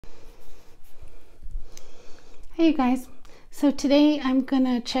Hey you guys, so today I'm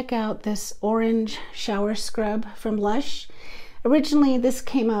gonna check out this orange shower scrub from Lush. Originally this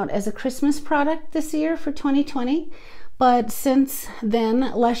came out as a Christmas product this year for 2020, but since then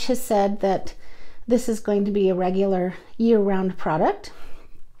Lush has said that this is going to be a regular year-round product,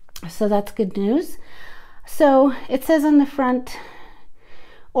 so that's good news. So it says on the front,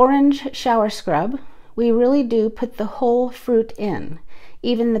 orange shower scrub. We really do put the whole fruit in,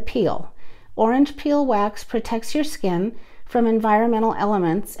 even the peel. Orange peel wax protects your skin from environmental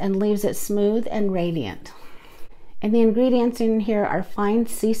elements and leaves it smooth and radiant. And the ingredients in here are fine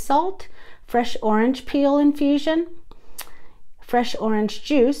sea salt, fresh orange peel infusion, fresh orange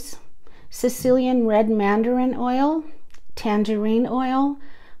juice, Sicilian red mandarin oil, tangerine oil,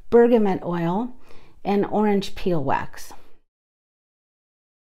 bergamot oil, and orange peel wax.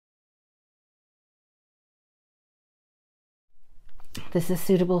 This is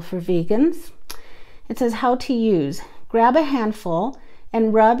suitable for vegans. It says how to use. Grab a handful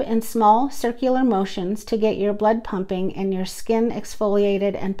and rub in small circular motions to get your blood pumping and your skin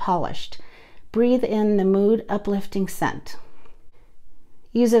exfoliated and polished. Breathe in the mood uplifting scent.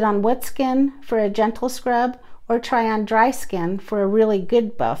 Use it on wet skin for a gentle scrub, or try on dry skin for a really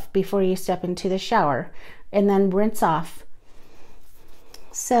good buff before you step into the shower, and then rinse off.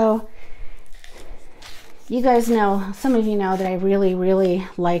 So you guys know, some of you know that I really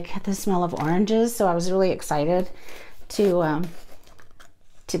like the smell of oranges, so I was really excited to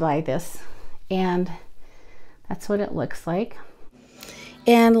buy this, and that's what it looks like.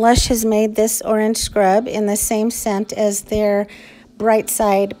 And Lush has made this orange scrub in the same scent as their Bright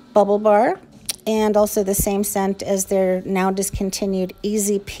Side Bubble Bar, and also the same scent as their now discontinued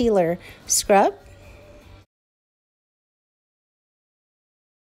Easy Peeler scrub.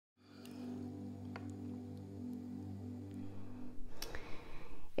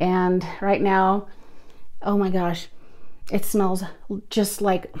 And right now, oh my gosh, it smells just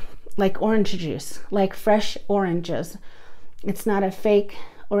like orange juice, like fresh oranges. It's not a fake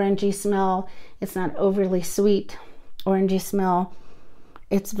orangey smell. It's not overly sweet orangey smell.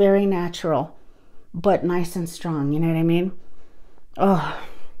 It's very natural, but nice and strong, you know what I mean? Oh,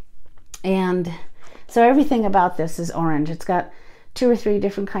 and so everything about this is orange. It's got 2 or 3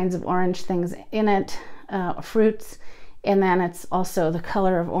 different kinds of orange things in it, fruits, and then it's also the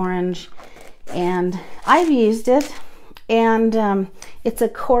color of orange. And I've used it, and it's a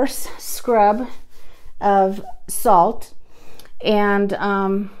coarse scrub of salt, and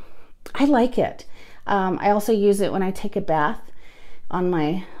I like it. I also use it when I take a bath on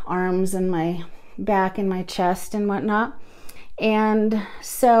my arms and my back and my chest and whatnot. And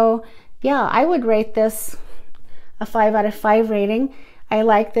so yeah, I would rate this a 5 out of 5 rating. I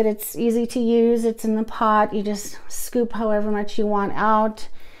like that it's easy to use. It's in the pot. You just scoop however much you want out.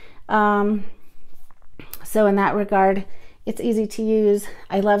 So in that regard, it's easy to use.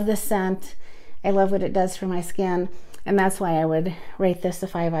 I love the scent. I love what it does for my skin. And that's why I would rate this a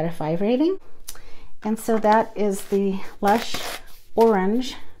 5 out of 5 rating. And so that is the Lush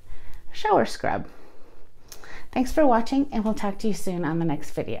Orange Shower Scrub. Thanks for watching, and we'll talk to you soon on the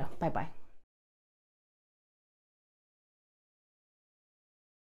next video. Bye-bye.